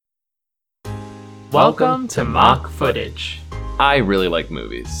Welcome to Mock Footage. I really like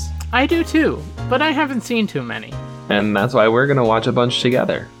movies. I do too, but I haven't seen too many. And that's why we're gonna watch a bunch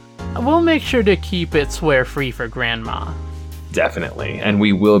together. We'll make sure to keep it swear-free for Grandma. Definitely. And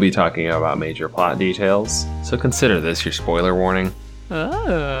we will be talking about major plot details, so consider this your spoiler warning.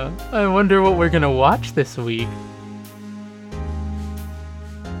 I wonder what we're gonna watch this week.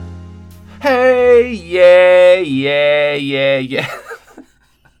 Hey, yeah.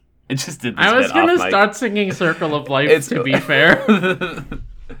 I just did this I was bit gonna off mic. start singing Circle of Life, to be fair.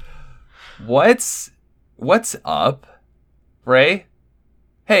 What's up, Ray?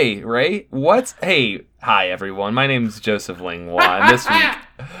 Hey, Ray, hi everyone, my name's Joseph Lingwa, and this week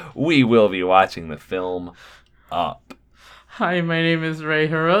we will be watching the film Up. Hi, my name is Ray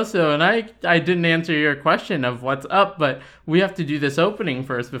Hiroso, and I didn't answer your question of what's up, but we have to do this opening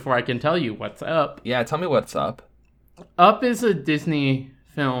first before I can tell you what's up. Yeah, tell me what's up. Up is a Disney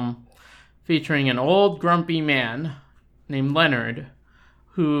film featuring an old grumpy man named Leonard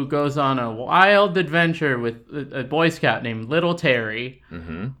who goes on a wild adventure with a Boy Scout named Little Terry.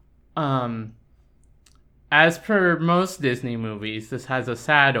 Mm-hmm. As per most Disney movies, this has a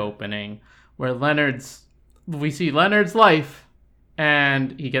sad opening where we see Leonard's life,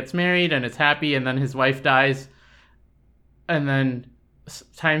 and he gets married and is happy, and then his wife dies, and then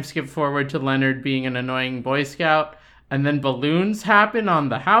time skip forward to Leonard being an annoying Boy Scout, and then balloons happen on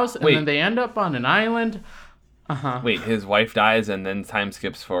the house, and then they end up on an island. Wait, his wife dies, and then time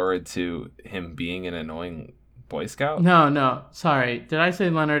skips forward to him being an annoying Boy Scout? No, sorry. Did I say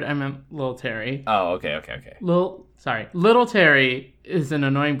Leonard? I meant Little Terry. Oh, okay. Little Terry is an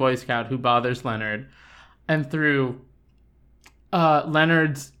annoying Boy Scout who bothers Leonard, and through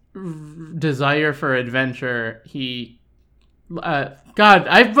Leonard's desire for adventure, he... God,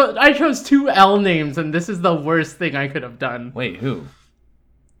 I chose two L names, and this is the worst thing I could have done. Wait, who?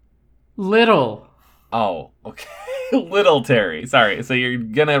 Little. Oh, okay. Little Terry. Sorry, so you're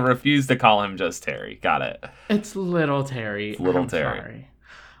gonna refuse to call him just Terry. Got it. It's Little Terry. Little Terry.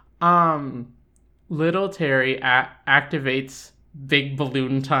 Sorry. Little Terry activates Big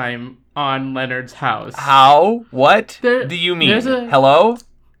Balloon Time on Leonard's house. How? What do you mean? Hello?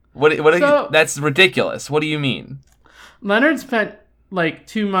 What So, that's ridiculous. What do you mean? Leonard spent like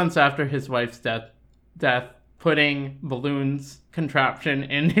 2 months after his wife's death putting balloons contraption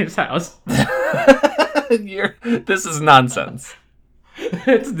in his house. This is nonsense.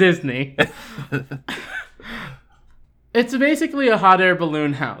 It's Disney. It's basically a hot air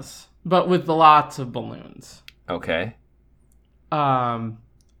balloon house, but with lots of balloons. Okay. And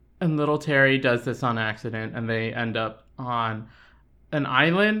Little Terry does this on accident, and they end up on an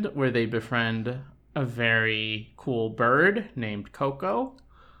island where they befriend a very cool bird named Coco.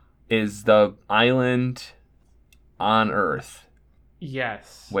 Is the island on Earth?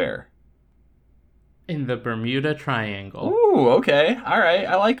 Yes. Where? In the Bermuda Triangle. Ooh, okay. All right.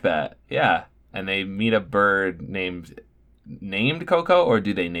 I like that. Yeah. And they meet a bird named Coco, or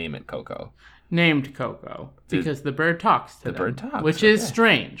do they name it Coco? Named Coco. Because the bird talks to them. The bird talks. Which is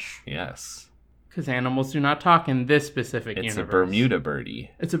strange. Yes. Because animals do not talk in this specific universe. It's a Bermuda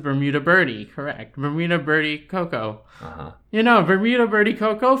birdie. It's a Bermuda birdie, correct. Bermuda birdie Coco. Uh-huh. You know, Bermuda birdie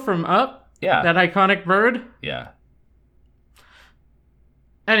Coco from Up? Yeah. That iconic bird? Yeah.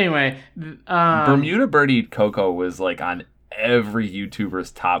 Anyway. Bermuda birdie Coco was like on every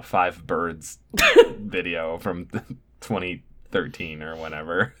YouTuber's top 5 birds video from 2013 or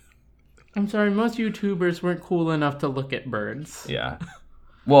whenever. I'm sorry, most YouTubers weren't cool enough to look at birds. Yeah.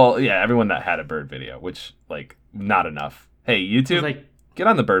 Well, yeah, everyone that had a bird video, which, like, not enough. Hey, YouTube, get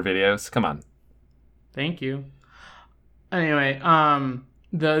on the bird videos. Come on. Thank you. Anyway,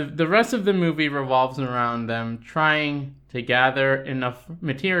 the rest of the movie revolves around them trying to gather enough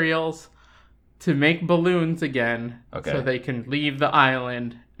materials to make balloons again, so they can leave the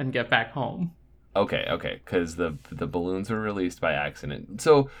island and get back home. Okay, because the balloons were released by accident.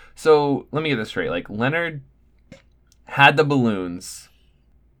 So let me get this straight. Like, Leonard had the balloons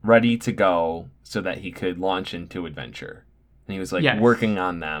ready to go so that he could launch into adventure. And he was working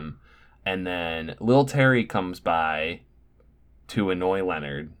on them. And then Lil Terry comes by to annoy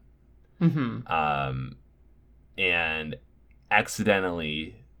Leonard. Mm-hmm. And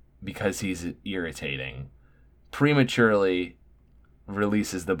accidentally, because he's irritating, prematurely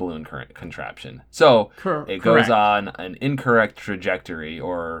releases the balloon contraption. So it goes on an incorrect trajectory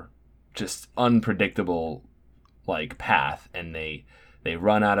or just unpredictable path, and they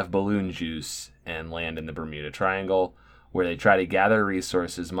run out of balloon juice and land in the Bermuda Triangle, where they try to gather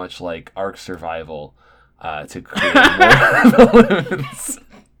resources, much like Ark Survival, to create more balloons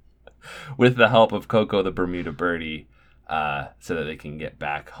with the help of Coco the Bermuda birdie, so that they can get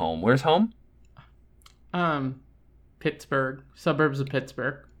back home. Where's home? Pittsburgh, suburbs of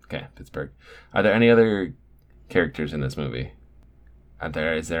Pittsburgh. Okay, Pittsburgh. Are there any other characters in this movie?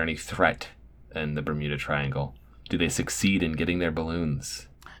 Is there any threat in the Bermuda Triangle? Do they succeed in getting their balloons?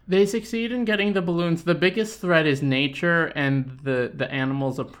 They succeed in getting the balloons. The biggest threat is nature and the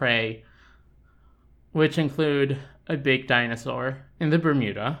animals of prey, which include a big dinosaur in the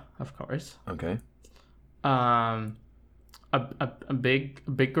Bermuda, of course. Okay. A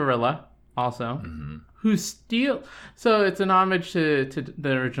big gorilla also, who steal. So it's an homage to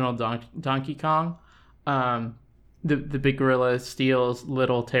the original Donkey Kong. The big gorilla steals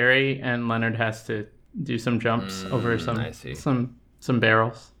little Terry, and Leonard has to do some jumps over some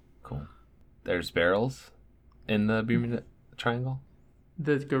barrels. Cool. There's barrels in the Bermuda Triangle?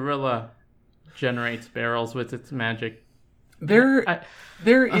 The gorilla generates barrels with its magic. They're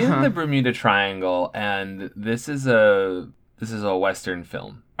in the Bermuda Triangle, and this is a Western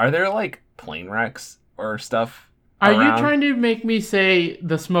film. Are there like plane wrecks or stuff? Are you trying to make me say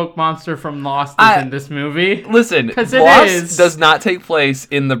the smoke monster from Lost is in this movie? Listen, Lost does not take place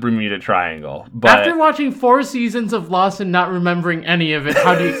in the Bermuda Triangle. But after watching 4 seasons of Lost and not remembering any of it,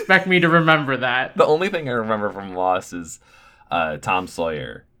 how do you expect me to remember that? The only thing I remember from Lost is Tom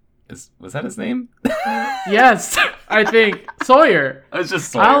Sawyer. Was that his name? Yes, I think Sawyer. It was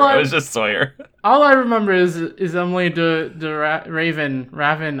just Sawyer. All I remember is Emily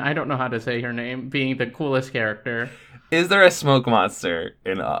Raven. I don't know how to say her name. Being the coolest character. Is there a smoke monster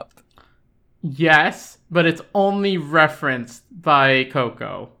in Up? Yes, but it's only referenced by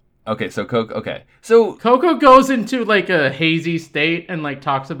Coco. Okay, so Coco. Okay, so Coco goes into like a hazy state and like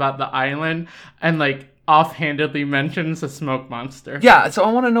talks about the island and like offhandedly mentions a smoke monster. Yeah, so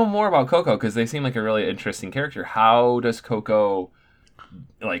I want to know more about Coco because they seem like a really interesting character. How does Coco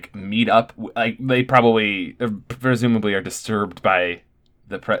like meet up? Like they presumably are disturbed by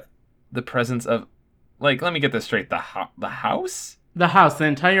the presence of, like, let me get this straight. The house. The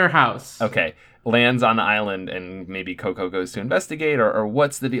entire house. Okay, lands on the island, and maybe Coco goes to investigate, or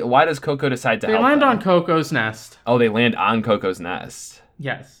what's the deal? Why does Coco decide to help them? They land on Coco's nest. Oh, they land on Coco's nest.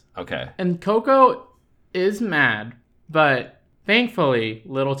 Yes. Okay. And Coco is mad, but thankfully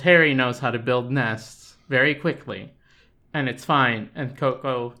little Terry knows how to build nests very quickly, and it's fine, and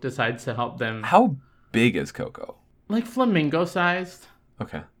Coco decides to help them. How big is Coco? Like flamingo sized.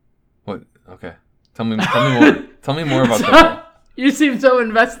 Okay. What? Okay. Tell me more. Tell me more about Coco. You seem so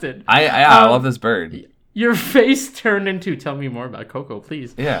invested. I love this bird. Your face turned into tell me more about Coco,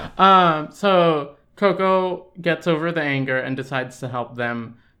 please. Yeah. So Coco gets over the anger and decides to help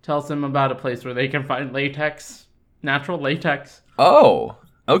them. Tells them about a place where they can find natural latex. Oh,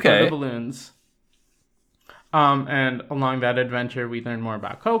 okay. For the balloons. And along that adventure, we learn more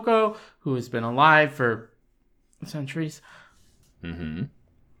about Coco, who has been alive for centuries. Mm-hmm.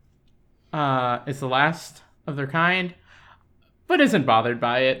 It's the last of their kind, but isn't bothered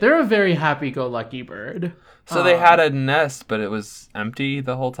by it. They're a very happy-go-lucky bird. So they had a nest, but it was empty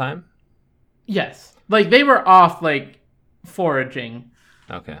the whole time? Yes. Like, they were off, like, foraging.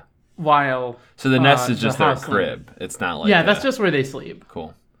 Okay. So the nest is just their crib. It's not like that's just where they sleep.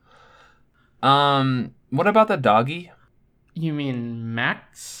 Cool. What about the doggy? You mean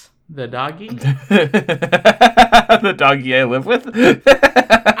Max, the doggy? The doggy I live with?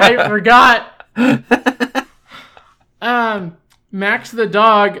 I forgot. Max the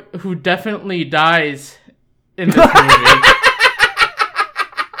dog, who definitely dies in this movie.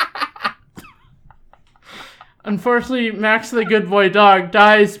 Unfortunately, Max the good boy dog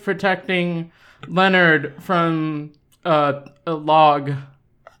dies protecting Leonard from a log.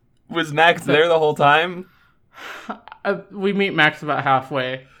 Was Max there the whole time? We meet Max about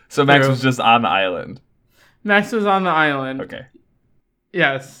halfway. So Max was just on the island. Max was on the island. Okay.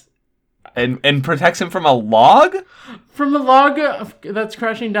 Yes. And protects him from a log? From a log that's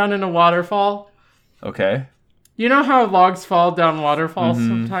crashing down in a waterfall. Okay. You know how logs fall down waterfalls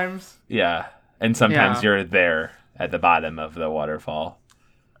sometimes? Yeah. And sometimes you're there at the bottom of the waterfall.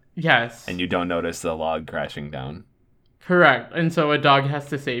 Yes. And you don't notice the log crashing down. Correct. And so a dog has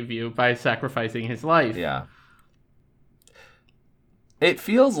to save you by sacrificing his life. Yeah. It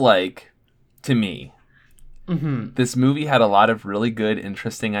feels like, to me, this movie had a lot of really good,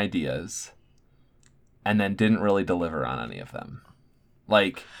 interesting ideas, and then didn't really deliver on any of them.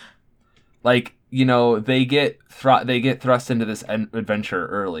 Like you know, they get thrust into this adventure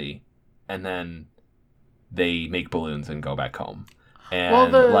early, and then they make balloons and go back home.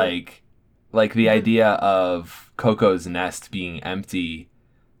 And like the idea of Coco's nest being empty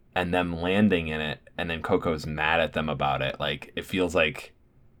and them landing in it, and then Coco's mad at them about it. Like, it feels like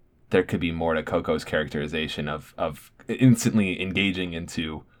there could be more to Coco's characterization of instantly engaging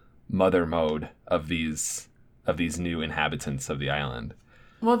into mother mode of these new inhabitants of the island.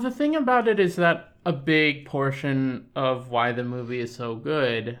 Well, the thing about it is that a big portion of why the movie is so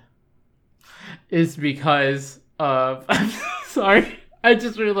good is because of... Sorry, I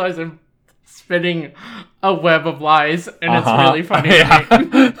just realized I'm spinning a web of lies, and it's really funny to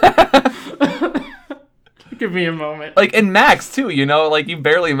me. Give me a moment. Like, in Max, too, you know? Like, you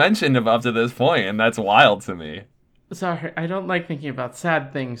barely mentioned him up to this point, and that's wild to me. Sorry, I don't like thinking about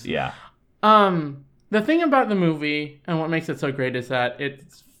sad things. Yeah. The thing about the movie, and what makes it so great, is that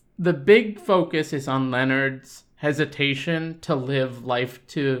the big focus is on Leonard's hesitation to live life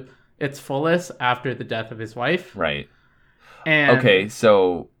to its fullest after the death of his wife. Right. And okay,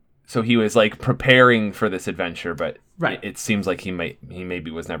 so he was like preparing for this adventure, but right. It seems like he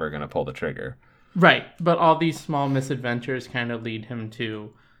maybe was never going to pull the trigger. Right, but all these small misadventures kind of lead him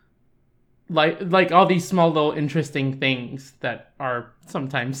to like all these small little interesting things that are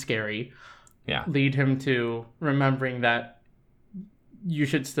sometimes scary. Yeah. Lead him to remembering that you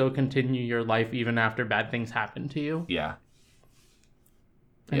should still continue your life even after bad things happen to you. Yeah.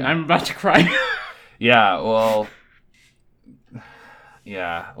 And I'm about to cry. Yeah, well,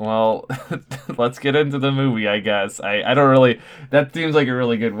 let's get into the movie, I guess. I don't really... That seems like a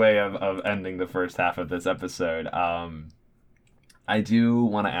really good way of ending the first half of this episode. I do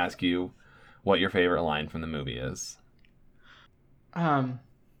want to ask you what your favorite line from the movie is.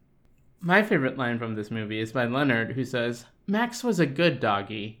 My favorite line from this movie is by Leonard, who says, "Max was a good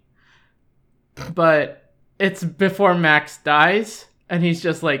doggy." But it's before Max dies, and he's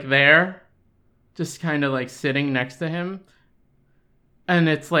just like there, just kind of like sitting next to him. And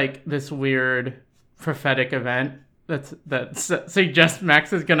it's like this weird prophetic event that suggests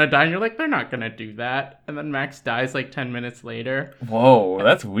Max is gonna die, and you're like, they're not gonna do that. And then Max dies like 10 minutes later. Whoa,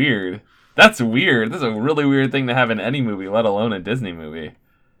 that's weird. That's weird. This is a really weird thing to have in any movie, let alone a Disney movie.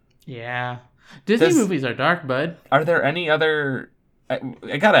 Yeah. Disney movies are dark, bud. Are there any other... I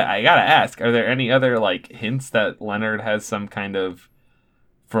gotta ask, are there any other like hints that Leonard has some kind of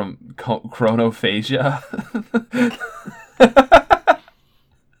chronophagia?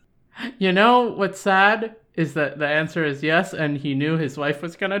 You know what's sad is that the answer is yes, and he knew his wife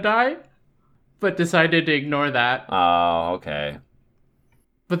was gonna die, but decided to ignore that. Oh, okay.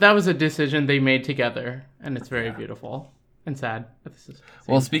 But that was a decision they made together, and it's very beautiful and sad.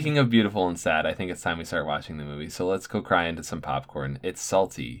 Well, speaking of beautiful and sad, I think it's time we start watching the movie. So let's go cry into some popcorn. It's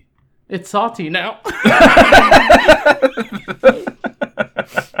salty. It's salty now.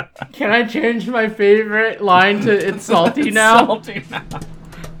 Can I change my favorite line to "It's salty now"? Salty now.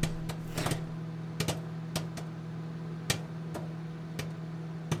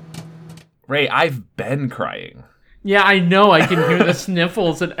 Ray, I've been crying. Yeah, I know. I can hear the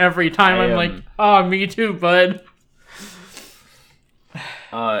sniffles, and every time I'm like, "Oh, me too, bud."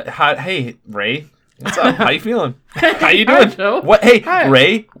 Hey, Ray. What's up? How you feeling? How you doing? Hi, Joe. What? Hey, Hi.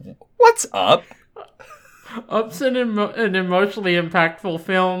 Ray. What's up? Up's an emotionally impactful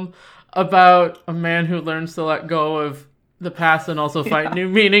film about a man who learns to let go of the past and also find new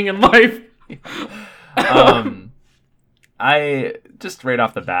meaning in life. I just right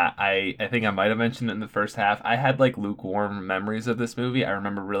off the bat, I think I might have mentioned it in the first half. I had like lukewarm memories of this movie. I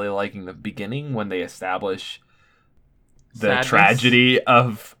remember really liking the beginning when they establish the Sadness. Tragedy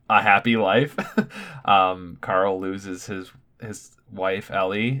of a happy life. Carl loses his wife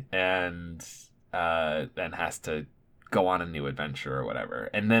Ellie and then has to go on a new adventure or whatever.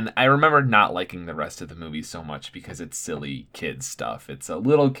 And then I remember not liking the rest of the movie so much because it's silly kid stuff. It's a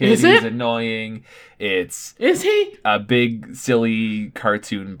little kid who's annoying. Is he? A big silly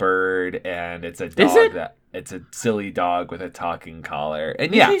cartoon bird, and it's a dog it's a silly dog with a talking collar.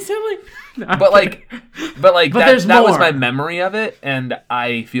 And Is he silly? No, but that was my memory of it, and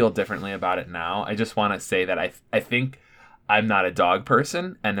I feel differently about it now. I just want to say that I think I'm not a dog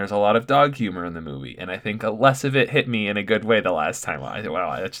person, and there's a lot of dog humor in the movie, and I think less of it hit me in a good way the last time. I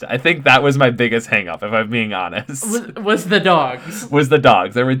think that was my biggest hang-up, if I'm being honest. Was the dogs. Was the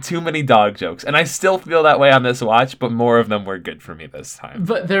dogs. There were too many dog jokes, and I still feel that way on this watch, but more of them were good for me this time.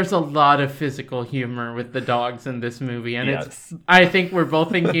 But there's a lot of physical humor with the dogs in this movie, and yes. I think we're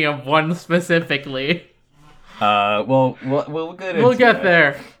both thinking of one specifically. We'll get into We'll get it.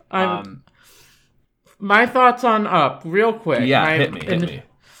 there. My thoughts on Up, real quick. Yeah, hit me.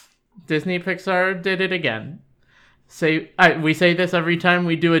 Disney Pixar did it again. We say this every time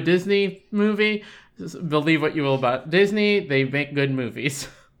we do a Disney movie. Believe what you will about Disney, they make good movies.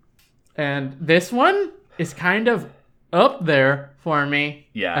 And this one is kind of up there for me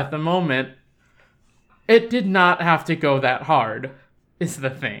at the moment. It did not have to go that hard, is the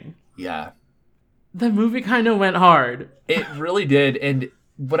thing. Yeah. The movie kind of went hard. It really did, and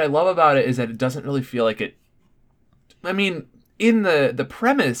what I love about it is that it doesn't really feel like it. I mean, in the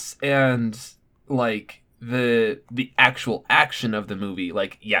premise and like the actual action of the movie,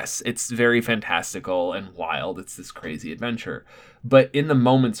 like, yes, it's very fantastical and wild. It's this crazy adventure. But in the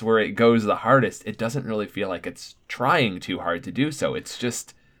moments where it goes the hardest, it doesn't really feel like it's trying too hard to do so. It's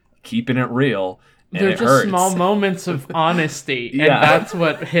just keeping it real. And they're just hurts. small moments of honesty, and that's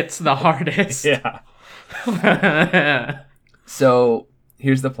what hits the hardest. Yeah. So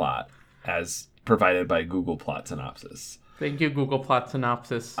here's the plot, as provided by Google Plot Synopsis. Thank you, Google Plot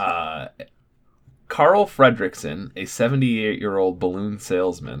Synopsis. Carl Fredrickson, a 78-year-old balloon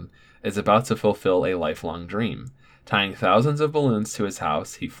salesman, is about to fulfill a lifelong dream. Tying thousands of balloons to his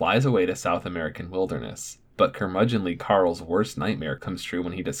house, he flies away to South American wilderness. But curmudgeonly Carl's worst nightmare comes true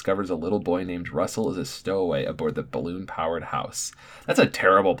when he discovers a little boy named Russell is a stowaway aboard the balloon-powered house. That's a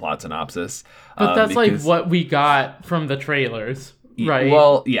terrible plot synopsis. But that's like what we got from the trailers, right?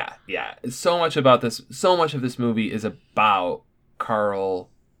 Well, yeah. So much of this movie is about Carl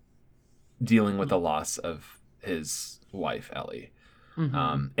dealing with the loss of his wife, Ellie.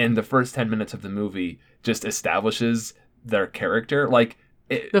 Mm-hmm. And the first 10 minutes of the movie just establishes their character. Like,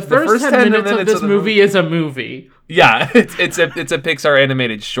 the first 10 minutes of this movie is a movie. Yeah, it's a Pixar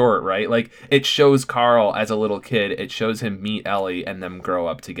animated short, right? Like, it shows Carl as a little kid. It shows him meet Ellie and them grow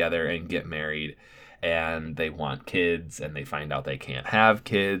up together and get married. And they want kids, and they find out they can't have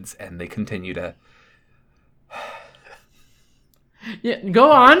kids, and they continue to... Yeah,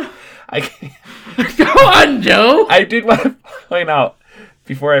 go on. Go on, Joe. I did want to point out,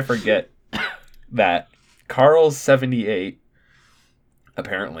 before I forget, that Carl's 78...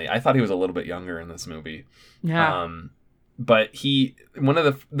 Apparently, I thought he was a little bit younger in this movie. Yeah. But one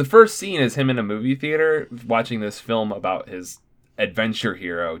of the first scene is him in a movie theater watching this film about his adventure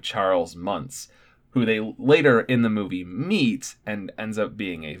hero, Charles Muntz, who they later in the movie meet and ends up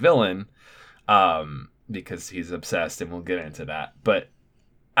being a villain, because he's obsessed, and we'll get into that. But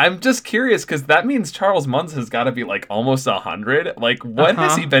I'm just curious, because that means Charles Muntz has got to be like almost 100. Like, what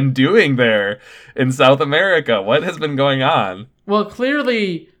has he been doing there in South America? What has been going on? Well,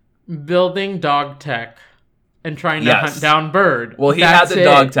 clearly building dog tech and trying to hunt down Bird. Well, he had the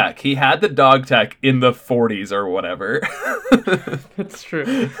dog tech. He had the dog tech in the 40s or whatever. That's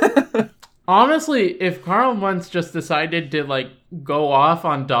true. Honestly, if Carl Muntz just decided to like go off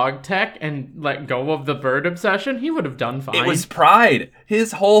on dog tech and let go of the bird obsession, he would have done fine. It was pride.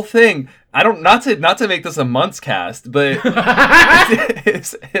 His whole thing. I don't not to make this a Muntz cast, but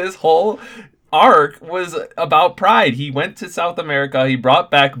his whole arc was about pride. He went to South America. He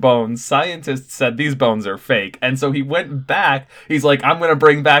brought back bones. Scientists said these bones are fake, and so he went back. He's like, I'm gonna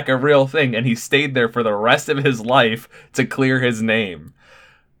bring back a real thing, and he stayed there for the rest of his life to clear his name.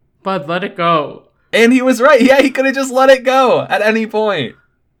 But let it go. And he was right. Yeah, he could have just let it go at any point.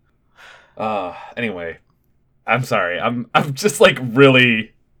 Anyway, I'm sorry. I'm just like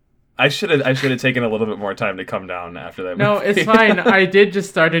really. I should have taken a little bit more time to come down after that. No, it's fine. I did just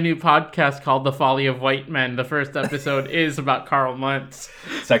start a new podcast called The Folly of White Men. The first episode is about Carl Muntz.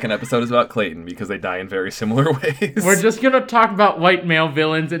 Second episode is about Clayton because they die in very similar ways. We're just gonna talk about white male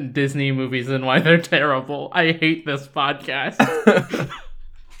villains in Disney movies and why they're terrible. I hate this podcast.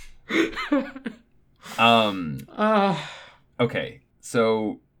 Okay,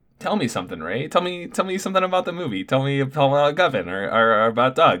 so tell me something, Ray. Tell me something about the movie. Tell me about Gavin or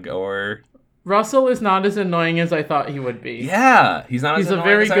about Doug or... Russell is not as annoying as I thought he would be. Yeah, he's not as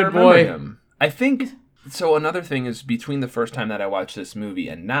annoying as I remember boy. Him. I think... So another thing is, between the first time that I watched this movie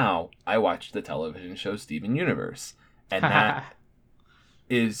and now, I watched the television show Steven Universe. And that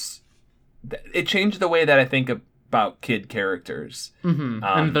is... It changed the way that I think about kid characters. Mm-hmm.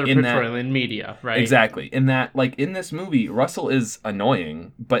 And their portrayal in media, right? Exactly. In that, like, in this movie, Russell is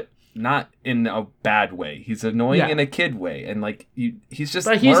annoying, but not in a bad way. He's annoying in a kid way. And, like, he's just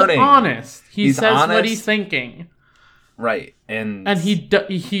learning. But he's honest. He says honest. What he's thinking. Right. And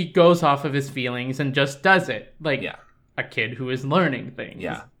he goes off of his feelings and just does it. Like a kid who is learning things.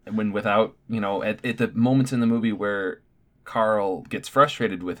 Yeah. And when without, at the moments in the movie where Carl gets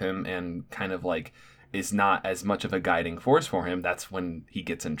frustrated with him and kind of, like, is not as much of a guiding force for him, that's when he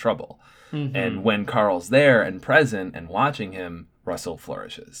gets in trouble. Mm-hmm. And when Carl's there and present and watching him, Russell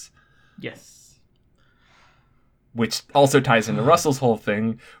flourishes. Yes. Which also ties into Russell's whole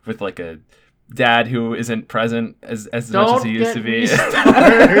thing with, like, a dad who isn't present as much as he used to be.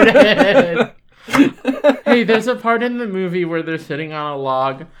 Hey, there's a part in the movie where they're sitting on a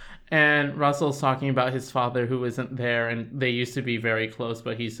log and Russell's talking about his father who isn't there, and they used to be very close,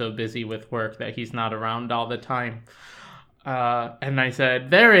 but he's so busy with work that he's not around all the time. And I said,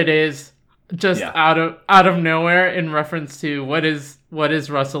 there it is, just out of nowhere, in reference to what is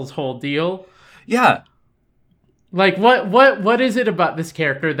Russell's whole deal? Yeah. Like, what is it about this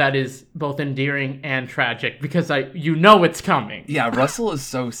character that is both endearing and tragic? Because it's coming. Yeah, Russell is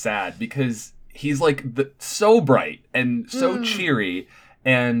so sad because he's like so bright and so cheery,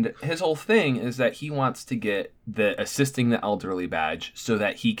 and his whole thing is that he wants to get the assisting the elderly badge so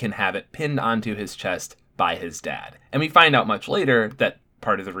that he can have it pinned onto his chest by his dad. And we find out much later that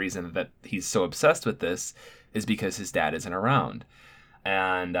part of the reason that he's so obsessed with this is because his dad isn't around.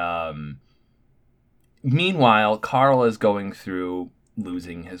 And meanwhile, Carl is going through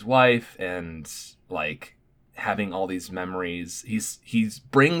losing his wife and like having all these memories. He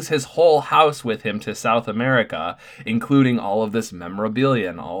brings his whole house with him to South America, including all of this memorabilia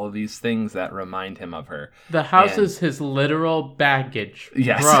and all of these things that remind him of her. The house is his literal baggage.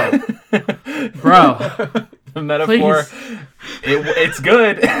 Yes. Bro. The metaphor, it's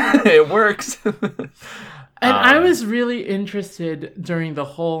good. It works. And I was really interested during the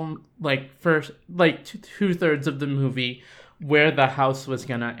whole, first, 2/3 of the movie where the house was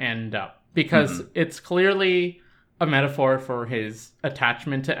going to end up. Because it's clearly a metaphor for his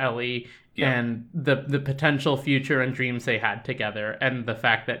attachment to Ellie and the potential future and dreams they had together and the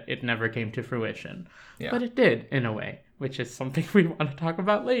fact that it never came to fruition. Yeah. But it did, in a way, which is something we want to talk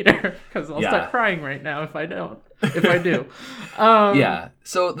about later. Because I'll start crying right now if I do. Yeah.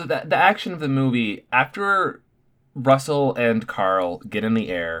 So the action of the movie, after Russell and Carl get in the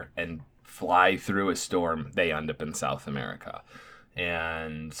air and fly through a storm, they end up in South America.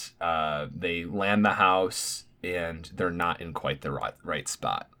 And they land the house, and they're not in quite the right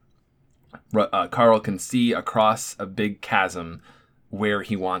spot. Carl can see across a big chasm where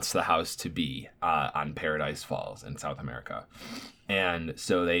he wants the house to be on Paradise Falls in South America. And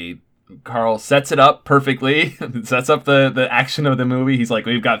so Carl sets it up perfectly, sets up the action of the movie. He's like,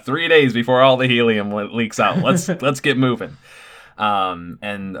 we've got 3 days before all the helium leaks out. Let's get moving.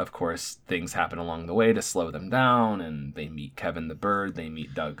 And of course, things happen along the way to slow them down, and they meet Kevin the bird, they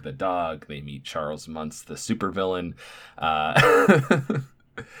meet Doug the dog, they meet Charles Muntz, the supervillain.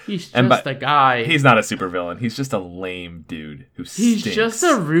 He's just a guy. He's not a supervillain. He's just a lame dude who stinks. He's just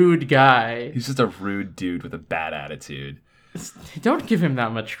a rude guy. He's just a rude dude with a bad attitude. Don't give him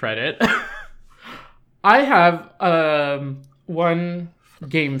that much credit. I have one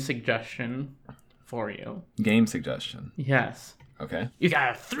game suggestion for you. Game suggestion? Yes. Okay. You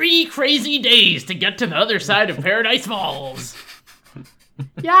got 3 crazy days to get to the other side of Paradise Falls.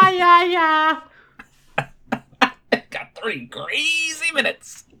 Yeah. Got 3 crazy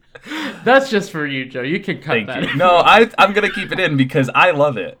minutes. That's just for you, Joe. You can cut that. Thank you. No, I'm going to keep it in because I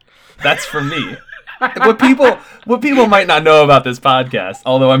love it. That's for me. What people might not know about this podcast,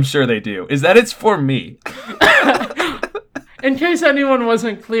 although I'm sure they do, is that it's for me. In case anyone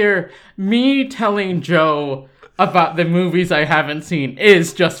wasn't clear, me telling Joe about the movies I haven't seen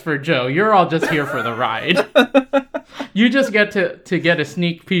is just for Joe. You're all just here for the ride. You just get to get a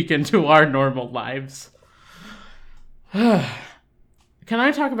sneak peek into our normal lives. Can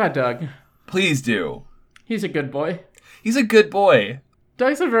I talk about Doug? Please do. He's a good boy. He's a good boy.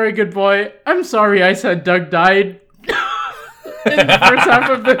 Doug's a very good boy. I'm sorry I said Doug died in the first half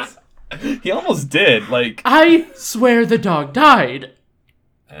of this. He almost did. I swear the dog died.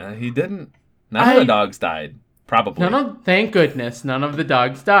 He didn't. None of the dogs died. Probably. Thank goodness, none of the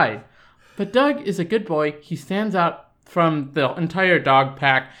dogs died. But Doug is a good boy. He stands out from the entire dog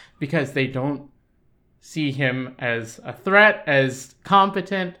pack because they don't see him as a threat, as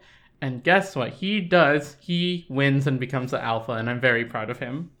competent. And guess what? He does. He wins and becomes the alpha, and I'm very proud of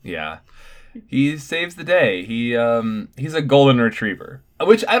him. Yeah. He saves the day. He's a golden retriever.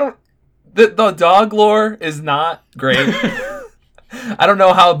 Which I don't... The dog lore is not great. I don't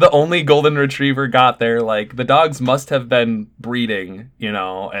know how the only golden retriever got there. The dogs must have been breeding,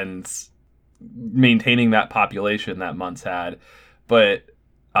 and maintaining that population that Muntz had. But,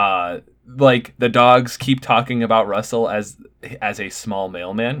 the dogs keep talking about Russell as a small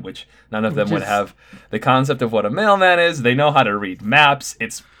mailman, which none of them would have the concept of what a mailman is. They know how to read maps.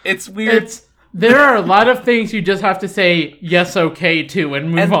 It's weird. There are a lot of things you just have to say yes, okay to,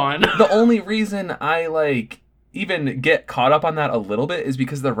 and move on. The only reason I even get caught up on that a little bit is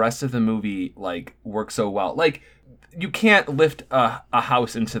because the rest of the movie works so well. You can't lift a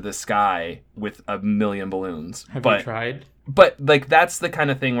house into the sky with a million balloons. Have you tried? But that's the kind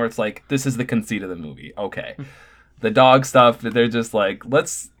of thing where it's this is the conceit of the movie. Okay. The dog stuff, they're just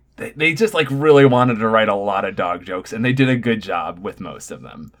they just really wanted to write a lot of dog jokes, and they did a good job with most of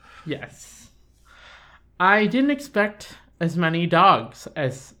them. Yes. I didn't expect as many dogs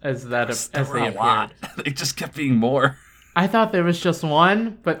as they appeared. They just kept being more. I thought there was just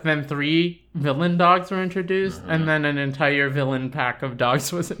one, but then 3 villain dogs were introduced, and then an entire villain pack of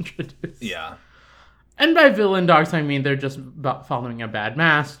dogs was introduced. Yeah. And by villain dogs, I mean they're just following a bad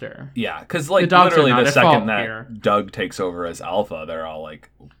master. Yeah, because like literally the second that here. Doug takes over as alpha, they're all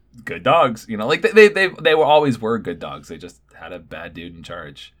like good dogs. You know, like they always were good dogs. They just had a bad dude in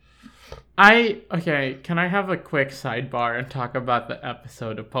charge. Can I have a quick sidebar and talk about the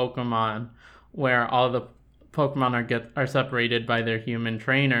episode of Pokemon where all the Pokemon are separated by their human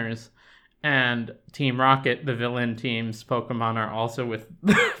trainers, and Team Rocket, the villain team's Pokemon, are also with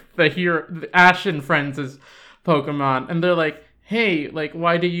the hero Ash and Friends' Pokemon, and they're like, "Hey, like,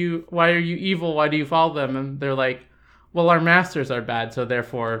 why are you evil? Why do you follow them?" And they're like, "Well, our masters are bad, so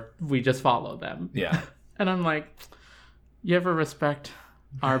therefore we just follow them." Yeah. And I'm like, you ever respect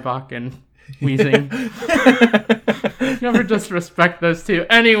Arbok and Weezing? You ever just respect those two?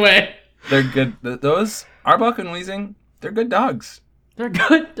 Anyway. They're good. Those Arbok and Weezing, they're good dogs. They're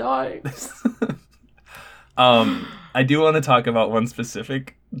good dogs. I do want to talk about one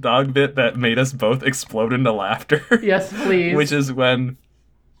specific dog bit that made us both explode into laughter. Yes, please. Which is when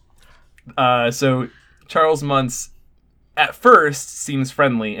so Charles Muntz at first seems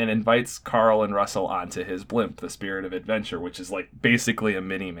friendly and invites Carl and Russell onto his blimp, the Spirit of Adventure, which is like basically a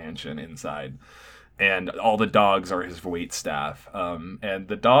mini mansion inside. And all the dogs are his waitstaff. And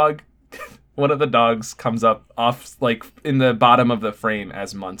the dog, one of the dogs comes up off like in the bottom of the frame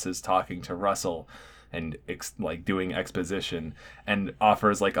as Muntz is talking to Russell and like doing exposition, and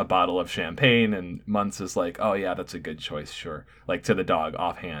offers like a bottle of champagne, and Muntz is like, "Oh yeah, that's a good choice, sure," like to the dog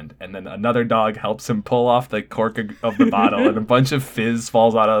offhand. And then another dog helps him pull off the cork of the bottle, and a bunch of fizz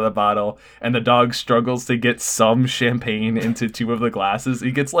falls out of the bottle, and the dog struggles to get some champagne into 2 of the glasses.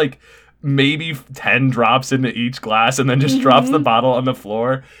 He gets like maybe 10 drops into each glass and then just drops the bottle on the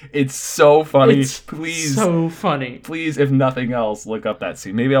floor. It's so funny. Please, so funny. Please, if nothing else, look up that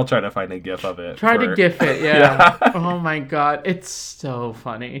scene. Maybe I'll try to find a gif of it. Try to gif it, yeah. Oh my god, it's so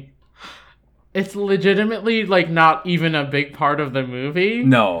funny. It's legitimately like not even a big part of the movie.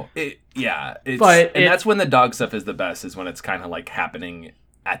 No, that's when the dog stuff is the best, is when it's kind of like happening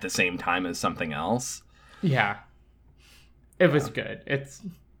at the same time as something else. Yeah. It was good.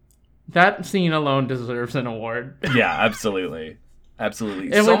 That scene alone deserves an award. Yeah, absolutely. Absolutely.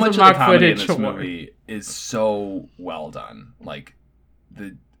 So much of the comedy in this movie is so well done. Like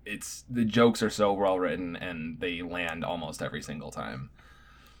the jokes are so well written and they land almost every single time.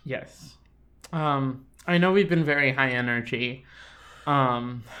 Yes. I know we've been very high energy.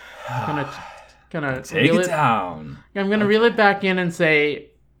 Gonna take it down. I'm gonna reel it back in and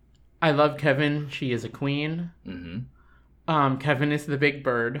say I love Kevin. She is a queen. Mm-hmm. Kevin is the big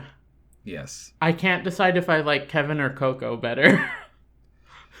bird. Yes. I can't decide if I like Kevin or Coco better.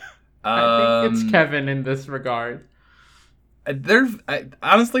 I think it's Kevin in this regard.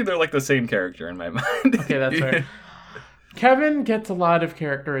 Honestly, they're like the same character in my mind. Okay, that's right. Kevin gets a lot of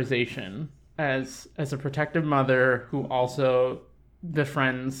characterization as a protective mother who also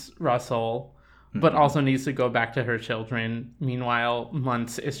befriends Russell, but also needs to go back to her children. Meanwhile,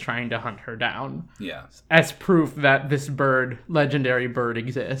 Muntz is trying to hunt her down. Yeah. As proof that this legendary bird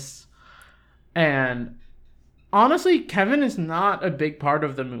exists. And honestly, Kevin is not a big part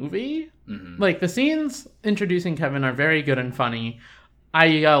of the movie. Mm-hmm. Like, the scenes introducing Kevin are very good and funny. I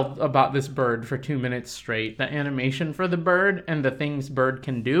yelled about this bird for 2 minutes straight. The animation for the bird and the things bird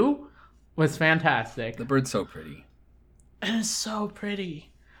can do was fantastic. The bird's so pretty. It is so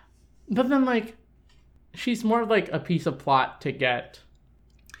pretty. But then, like, she's more like a piece of plot to get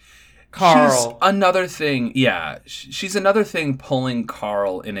Carl. She's another thing, yeah. She's another thing pulling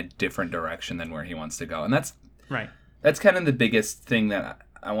Carl in a different direction than where he wants to go. And that's right. That's kind of the biggest thing that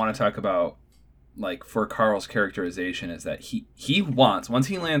I want to talk about, like, for Carl's characterization, is that he wants, once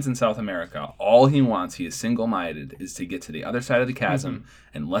he lands in South America, all he wants, he is single-minded, is to get to the other side of the chasm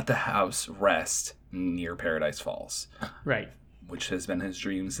and let the house rest near Paradise Falls. Right. Which has been his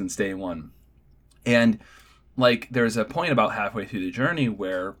dream since day one. And like, there's a point about halfway through the journey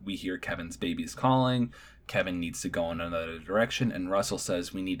where we hear Kevin's baby's calling. Kevin needs to go in another direction, and Russell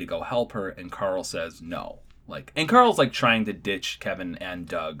says we need to go help her, and Carl says no. Like, and Carl's like trying to ditch Kevin and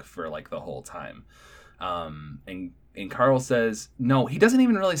Doug for like the whole time. And Carl says no. He doesn't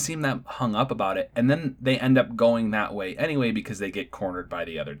even really seem that hung up about it. And then they end up going that way anyway because they get cornered by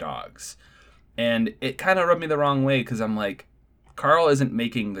the other dogs. And it kind of rubbed me the wrong way because I'm like, Carl isn't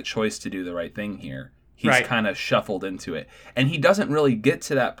making the choice to do the right thing here. He's kind of shuffled into it. And he doesn't really get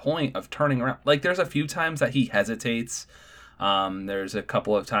to that point of turning around. Like, there's a few times that he hesitates. There's a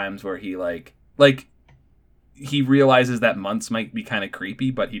couple of times where he, like he realizes that months might be kind of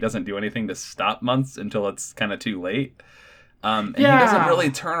creepy, but he doesn't do anything to stop months until it's kind of too late. And he doesn't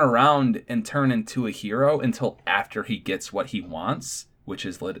really turn around and turn into a hero until after he gets what he wants, which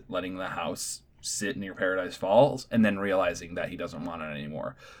is letting the house sit near Paradise Falls, and then realizing that he doesn't want it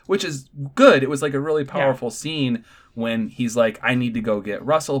anymore, which is good. It was like a really powerful scene when he's like, I need to go get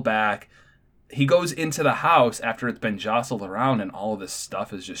Russell back. He goes into the house after it's been jostled around and all of this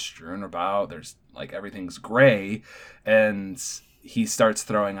stuff is just strewn about. There's like everything's gray, and he starts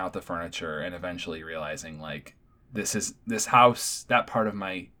throwing out the furniture and eventually realizing like this house, that part of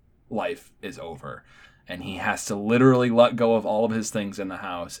my life is over, and he has to literally let go of all of his things in the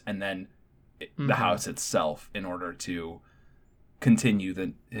house and then the house itself in order to continue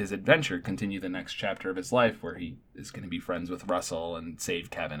his adventure, continue the next chapter of his life where he is going to be friends with Russell and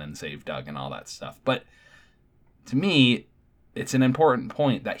save Kevin and save Doug and all that stuff. But to me, it's an important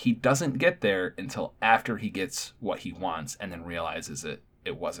point that he doesn't get there until after he gets what he wants and then realizes it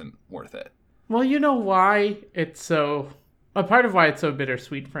wasn't worth it. Well, you know why a part of why it's so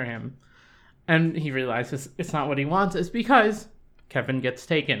bittersweet for him, and he realizes it's not what he wants, is because Kevin gets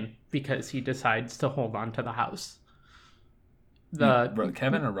taken because he decides to hold on to the house.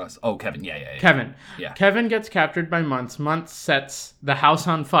 Kevin or Russ? Oh, Kevin. Yeah. Kevin. Yeah. Kevin gets captured by Muntz. Muntz sets the house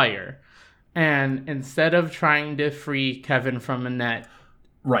on fire. And instead of trying to free Kevin from Annette,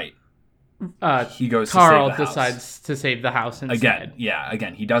 right, he goes. Carl to save the decides house. To save the house instead.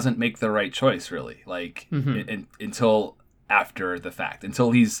 Again, he doesn't make the right choice really. Like until after the fact,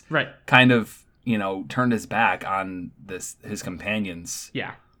 until he's kind of turned his back on his companions.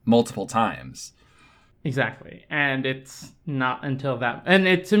 Yeah. Multiple times. Exactly. And it's not until that... And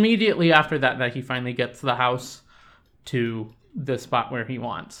it's immediately after that he finally gets the house to the spot where he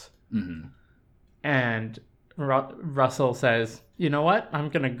wants. Mm-hmm. And Russell says, you know what? I'm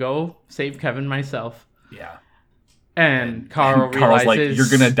going to go save Kevin myself. Yeah. And Carl Carl's realizes... like,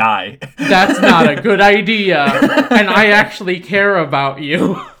 you're going to die. That's not a good idea. And I actually care about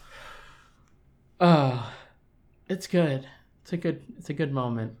you. Oh, it's good. It's a good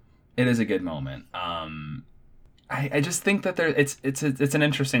moment. It is a good moment. I just think that it's an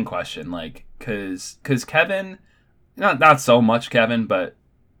interesting question, like because Kevin, not so much Kevin, but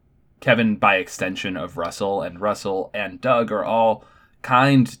Kevin by extension of Russell and Doug are all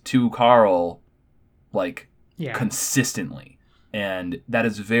kind to Carl, like consistently, and that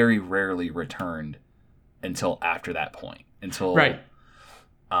is very rarely returned until after that point. Until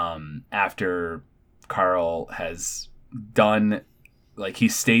after Carl has done. Like, he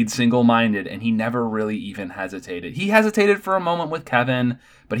stayed single-minded, and he never really even hesitated. He hesitated for a moment with Kevin,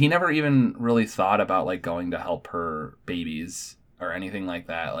 but he never even really thought about, like, going to help her babies or anything like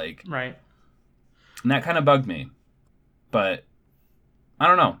that. Like, right. And that kind of bugged me. But I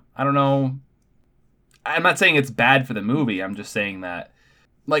don't know. I'm not saying it's bad for the movie. I'm just saying that,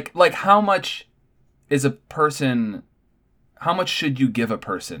 like how much is a person... How much should you give a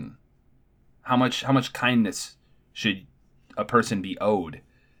person? How much kindness should a person be owed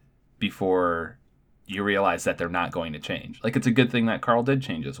before you realize that they're not going to change? Like, it's a good thing that Carl did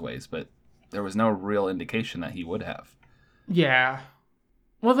change his ways, but there was no real indication that he would have. Yeah.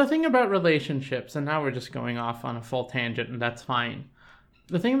 Well, the thing about relationships, and now we're just going off on a full tangent, and that's fine.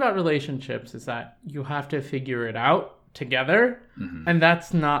 The thing about relationships is that you have to figure it out together, and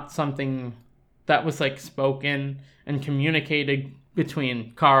that's not something that was, like, spoken and communicated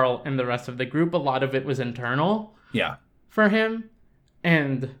between Carl and the rest of the group. A lot of it was internal. Yeah. For him,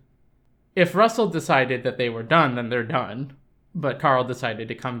 and if Russell decided that they were done, then they're done. But Carl decided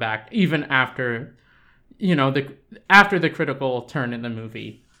to come back even after, after the critical turn in the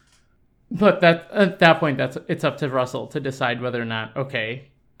movie. But at that point, it's up to Russell to decide whether or not,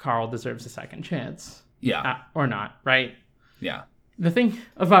 okay, Carl deserves a second chance. Yeah. Or not, right? Yeah. The thing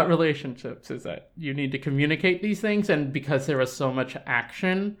about relationships is that you need to communicate these things, and because there was so much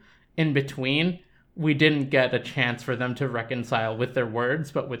action in between, we didn't get a chance for them to reconcile with their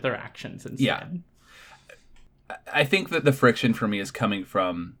words, but with their actions instead. Yeah. I think that the friction for me is coming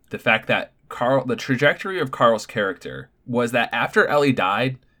from the fact that the trajectory of Carl's character was that after Ellie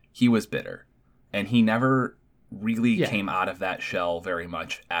died, he was bitter. And he never really came out of that shell very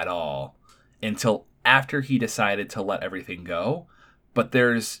much at all until after he decided to let everything go. But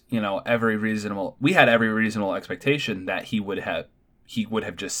there's, we had every reasonable expectation that he would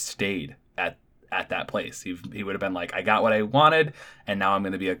have just stayed at that place. He would have been like, I got what I wanted, and now I'm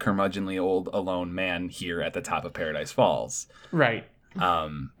going to be a curmudgeonly old alone man here at the top of Paradise Falls. Right.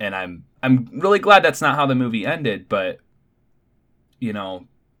 And I'm really glad that's not how the movie ended, but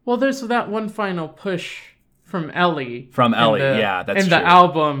Well, there's that one final push from Ellie. From Ellie, that's true. In the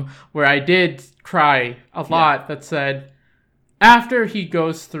album where I did cry a lot that said, after he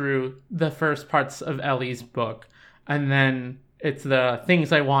goes through the first parts of Ellie's book, and then it's the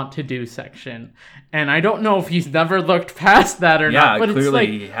things I want to do section. And I don't know if he's never looked past that or not. But clearly it's like,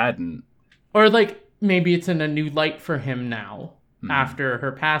 he hadn't. Or like, maybe it's in a new light for him now, after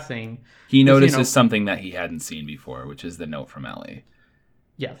her passing. He notices something that he hadn't seen before, which is the note from Ellie.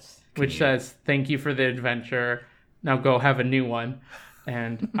 Yes, which says, thank you for the adventure. Now go have a new one.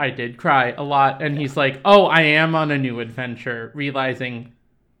 And I did cry a lot. And he's like, oh, I am on a new adventure, realizing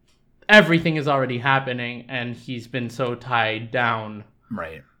everything is already happening. And he's been so tied down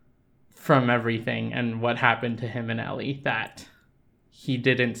from everything and what happened to him and Ellie that he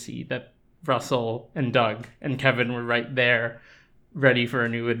didn't see that Russell and Doug and Kevin were right there, ready for a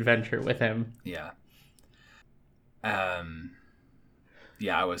new adventure with him. Yeah.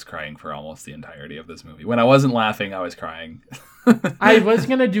 I was crying for almost the entirety of this movie. When I wasn't laughing, I was crying. I was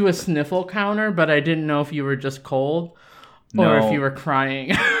going to do a sniffle counter, but I didn't know if you were just cold or if you were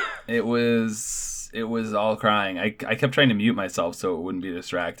crying. It was all crying. I kept trying to mute myself so it wouldn't be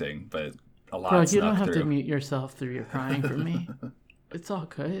distracting, but a lot Bro, you don't have to mute yourself through your crying for me. It's all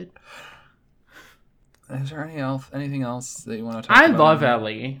good. Is there anything else that you want to talk about? I love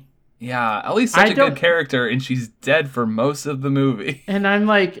Ellie. Yeah, Ellie's such a good character, and she's dead for most of the movie. And I'm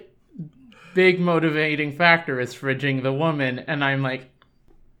like, big motivating factor is fridging the woman, and I'm like,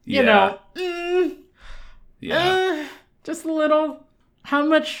 you know, just a little, how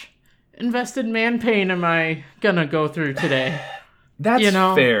much invested man pain am I gonna go through today? That's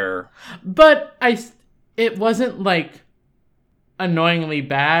fair. But it wasn't like annoyingly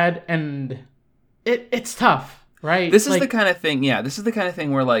bad, and it's tough. Right. This is the kind of thing. Yeah, this is the kind of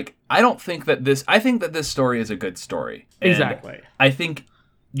thing where, like, I think that this story is a good story. Exactly. I think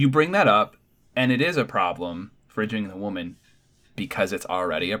you bring that up, and it is a problem, fridging the woman, because it's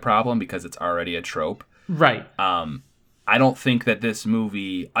already a problem, because it's already a trope. Right. I don't think that this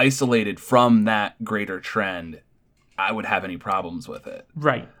movie, isolated from that greater trend, I would have any problems with it.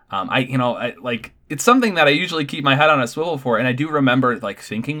 Right. It's something that I usually keep my head on a swivel for, and I do remember like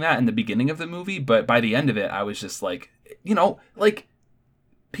thinking that in the beginning of the movie, but by the end of it, I was just like,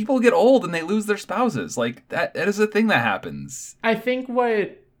 people get old and they lose their spouses. Like that is a thing that happens. I think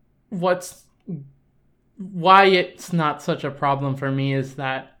why it's not such a problem for me is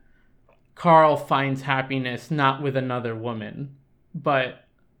that Carl finds happiness not with another woman, but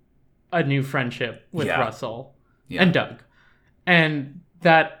a new friendship with Russell and Doug. And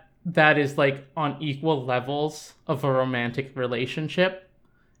that is like on equal levels of a romantic relationship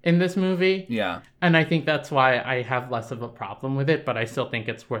in this movie. Yeah. And I think that's why I have less of a problem with it, but I still think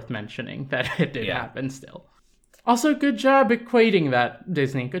it's worth mentioning that it did happen still. Also, good job equating that,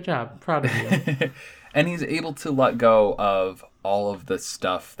 Disney. Good job. Proud of you. And he's able to let go of all of the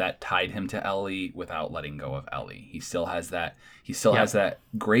stuff that tied him to Ellie without letting go of Ellie. He still has that. He still has that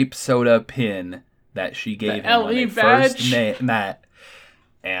grape soda pin that she gave him when they first met.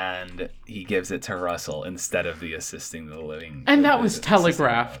 And he gives it to Russell instead of the assisting the living. And that was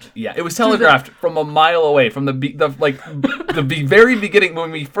telegraphed. Yeah, it was telegraphed from a mile away, from the very beginning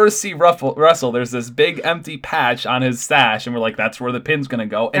when we first see Russell. There's this big empty patch on his sash, and we're like, "That's where the pin's gonna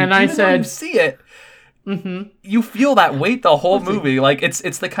go." And I said, "You see it." Mm-hmm. You feel that weight the whole movie. Like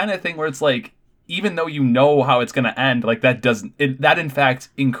it's the kind of thing where it's like, even though you know how it's gonna end, like that in fact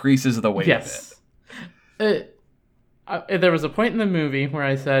increases the weight of it. There was a point in the movie where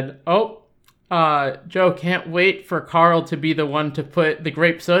I said, Joe can't wait for Carl to be the one to put the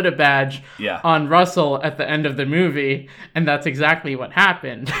grape soda badge on Russell at the end of the movie. And that's exactly what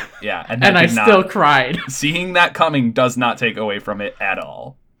happened. Yeah. And I still cried. Seeing that coming does not take away from it at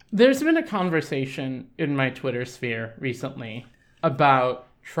all. There's been a conversation in my Twitter sphere recently about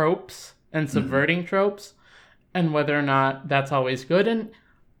tropes and subverting tropes and whether or not that's always good. And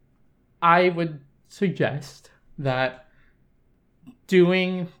I would suggest that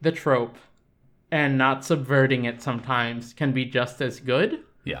doing the trope and not subverting it sometimes can be just as good.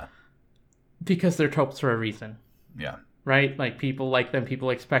 Yeah. Because they're tropes for a reason. Yeah. Right? Like, people like them, people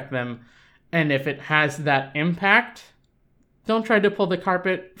expect them. And if it has that impact, don't try to pull the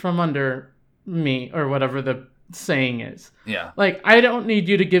carpet from under me, or whatever the saying is. Yeah. Like, I don't need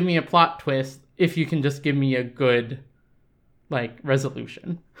you to give me a plot twist if you can just give me a good, like,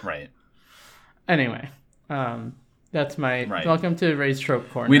 resolution. Right. Anyway, that's my welcome to Ray's Trope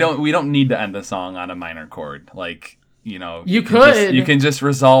Corner. We don't need to end the song on a minor chord. Like, you could. You can just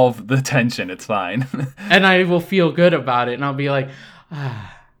resolve the tension. It's fine. And I will feel good about it, and I'll be like,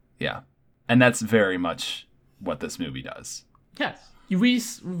 Yeah. And that's very much what this movie does. Yes. We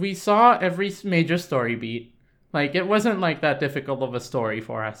saw every major story beat. Like, it wasn't like that difficult of a story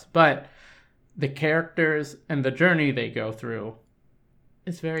for us, but the characters and the journey they go through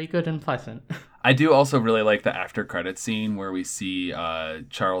is very good and pleasant. I do also really like the after credits scene where we see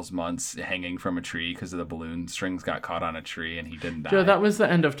Charles Muntz hanging from a tree because the balloon strings got caught on a tree and he didn't die. Joe, that was the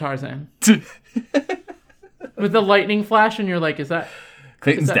end of Tarzan. With the lightning flash, and you're like, is that...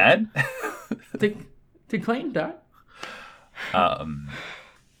 Clayton's dead? Did Clayton die? All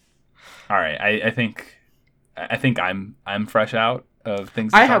right, I think I'm fresh out of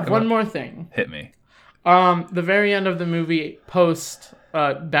things to I talk have about. one more thing. Hit me. The very end of the movie, post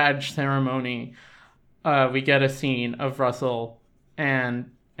badge ceremony, we get a scene of Russell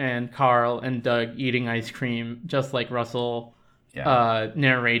and Carl and Doug eating ice cream, just like Russell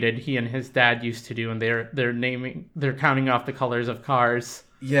narrated he and his dad used to do, and they're counting off the colors of cars.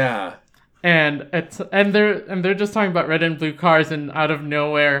 Yeah. And they're just talking about red and blue cars, and out of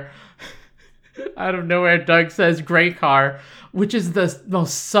nowhere Doug says gray car, which is the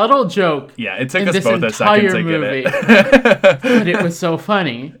most subtle joke. Yeah, it took us both a second to movie. get it. But it was so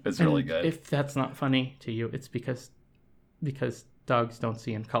funny. It's really good. If that's not funny to you, it's because dogs don't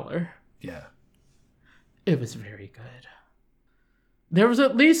see in color. Yeah. It was very good. There was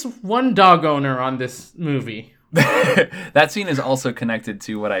at least one dog owner on this movie. That scene is also connected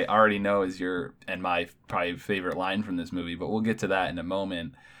to what I already know is your and my probably favorite line from this movie, but we'll get to that in a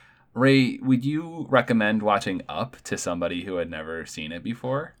moment. Ray, would you recommend watching Up to somebody who had never seen it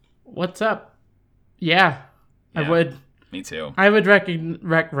before? What's up? Yeah. I would. Me too. I would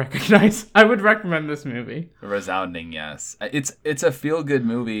recognize. I would recommend this movie. A resounding yes. It's a feel-good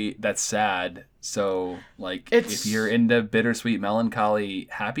movie that's sad. So, like, if you're into bittersweet melancholy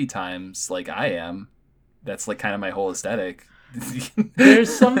happy times like I am, that's like kind of my whole aesthetic.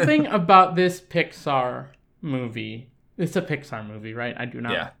 There's something about this Pixar movie. It's a Pixar movie, right? I do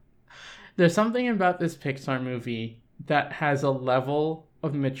not. Yeah. There's something about this Pixar movie that has a level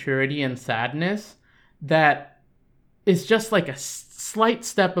of maturity and sadness that is just like a slight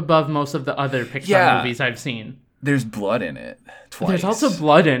step above most of the other Pixar movies I've seen. There's blood in it twice. There's also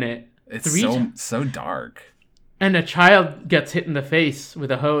blood in it. It's so dark. And a child gets hit in the face with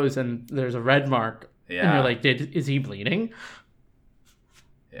a hose and there's a red mark. Yeah. And you're like, is he bleeding?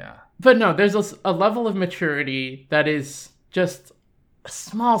 Yeah. But no, there's a level of maturity that is just a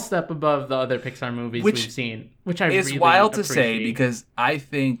small step above the other Pixar movies we've seen, which I really appreciate. It's wild to say because I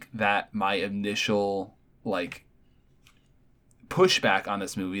think that my initial pushback on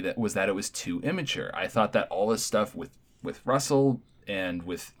this movie that it was too immature. I thought that all this stuff with Russell and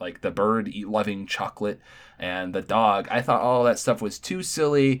with like the bird loving chocolate and the dog, I thought all that stuff was too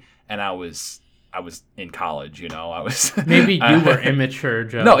silly, and I was in college, you know. I was maybe you were immature,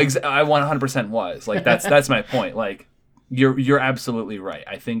 Joe. No, I 100% was. Like that's my point. Like you're absolutely right.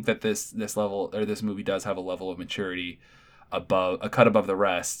 I think that this level or this movie does have a level of maturity a cut above the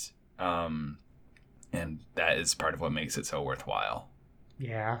rest. And that is part of what makes it so worthwhile.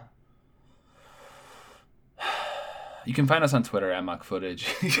 Yeah. You can find us on Twitter at Mock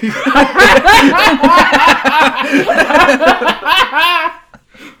Footage.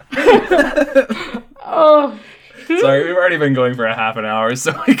 Oh. Sorry, we've already been going for a half an hour,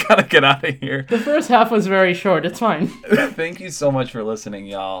 so we gotta get out of here. The first half was very short. It's fine. Thank you so much for listening,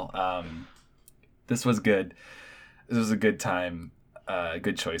 y'all. This was good. This was a good time.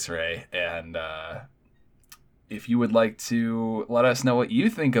 Good choice, Ray. And if you would like to let us know what you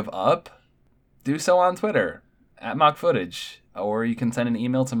think of Up, do so on Twitter at Mock Footage, or you can send an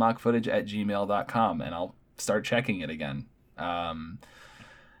email to mockfootage@gmail.com, and I'll start checking it again.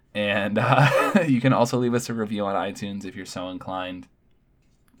 And you can also leave us a review on iTunes if you're so inclined.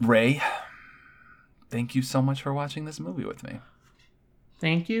 Ray, thank you so much for watching this movie with me.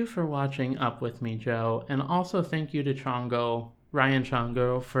 Thank you for watching Up with me, Joe. And also thank you to Ryan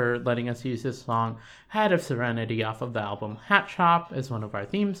Chongo, for letting us use his song, Hat of Serenity, off of the album Hat Shop as one of our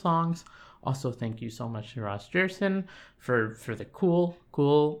theme songs. Also, thank you so much to Ross Jerson for the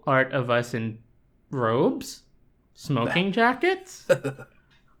cool art of us in robes, smoking jackets.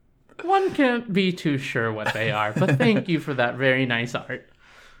 One can't be too sure what they are, but thank you for that very nice art.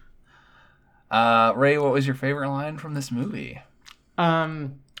 Ray, what was your favorite line from this movie?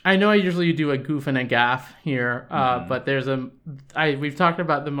 I know I usually do a goof and a gaff here, but we've talked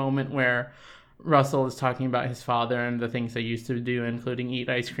about the moment where Russell is talking about his father and the things they used to do, including eat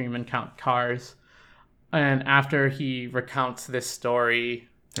ice cream and count cars. And after he recounts this story,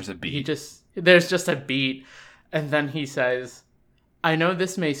 there's a beat. There's just a beat, and then he says, I know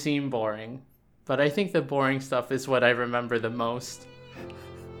this may seem boring, but I think the boring stuff is what I remember the most.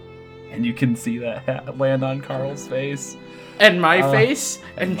 And you can see that hat land on Carl's face. And my face,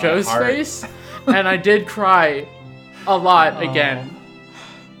 and Joe's heart. face. And I did cry a lot again.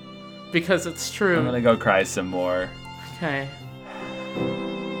 Because it's true. I'm gonna go cry some more. Okay.